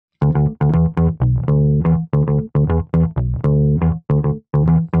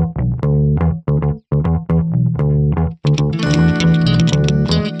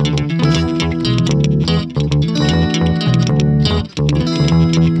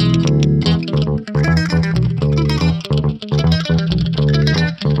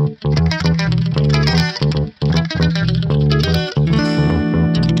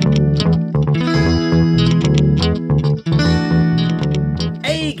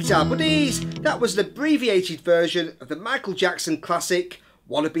guitar buddies, that was an abbreviated version of the Michael Jackson classic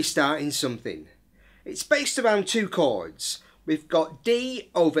Wanna Be Startin Somethin. It's based around two chords. We've got D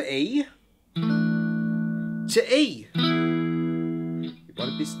over E to E. You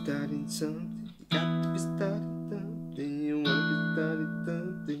wanna be starting something, you got to be starting something, you wanna be starting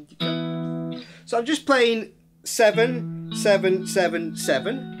something, you got to... So I'm just playing 7, 7, 7,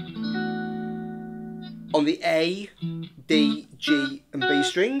 7 on the A, D, G and B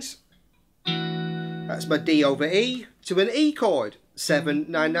strings. That's my D over E to an E chord, 7,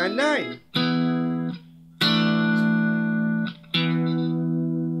 9, 9, 9.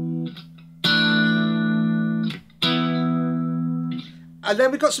 And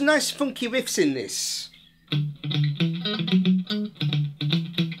then we've got some nice funky riffs in this.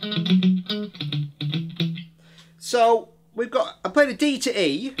 So we've got, I played a D to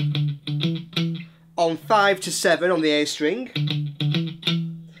E on 5 to 7 on the A string,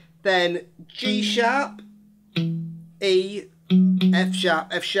 then G sharp, E, F sharp,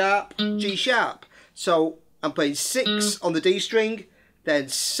 F sharp, G sharp. So I'm playing 6 on the D string, then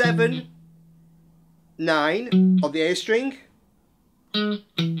 7, 9 on the A string,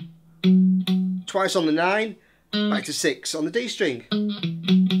 twice on the 9, back to 6 on the D string.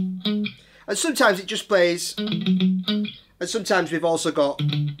 And sometimes it just plays, and sometimes we've also got,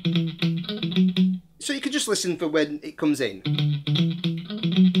 so you can just listen for when it comes in.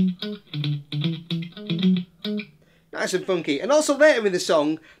 Nice and funky. And also later in the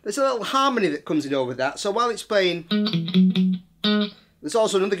song, there's a little harmony that comes in over that. So while it's playing, there's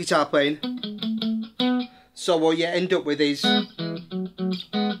also another guitar playing. So what you end up with is,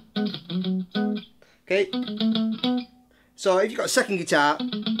 okay. So if you've got a second guitar,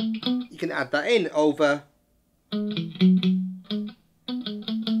 you can add that in over.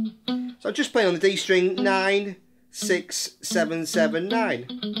 So I'm just playing on the D string, 9, 6, 7, 7,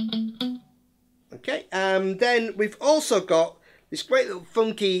 9. Okay, then we've also got this great little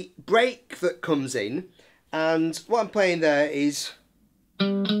funky break that comes in, and what I'm playing there is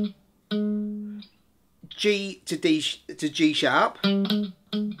G to D to G sharp.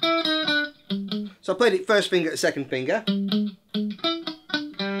 So I played it first finger to second finger, and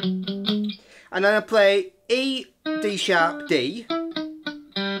then I play E, D sharp, D,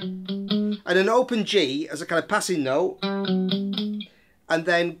 and an open G as a kind of passing note, and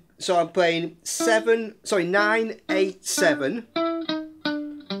then so I'm playing 9, 8, 7,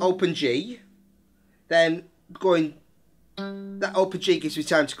 open G, then going, that open G gives me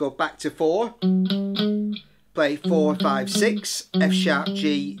time to go back to 4, play 4, 5, 6, F sharp,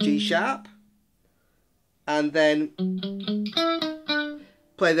 G, G sharp, and then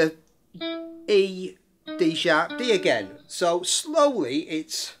play the E, D sharp, D again. So slowly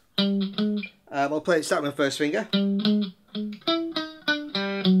it's, I'll play it starting with my first finger.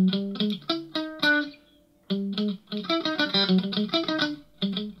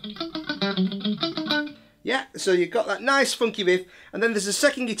 Yeah, so you've got that nice funky riff, and then there's a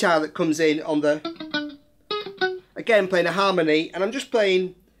second guitar that comes in on the, again playing a harmony, and I'm just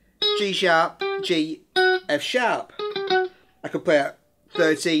playing G sharp, G, F sharp. I could play at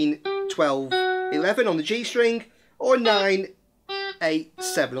 13, 12, 11 on the G string, or 9, 8,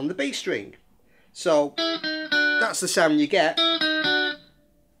 7 on the B string. So that's the sound you get.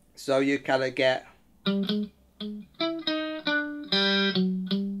 So you kind of get,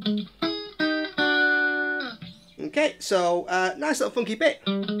 okay, so nice little funky bit.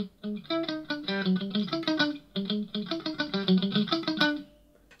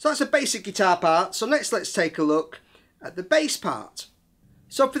 So that's a basic guitar part. So next let's take a look at the bass part.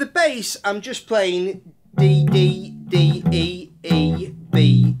 So for the bass, I'm just playing D, D, D, E, E,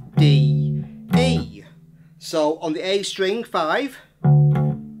 B, D, E. So on the A string, 5,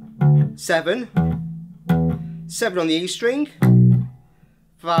 7, 7 on the E string,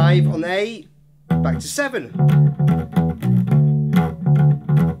 5 on the A, back to 7.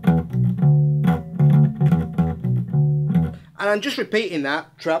 And I'm just repeating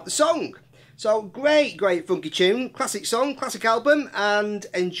that throughout the song. So great, great funky tune, classic song, classic album, and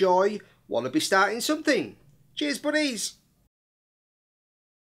enjoy Wanna Be Startin Somethin. Cheers buddies.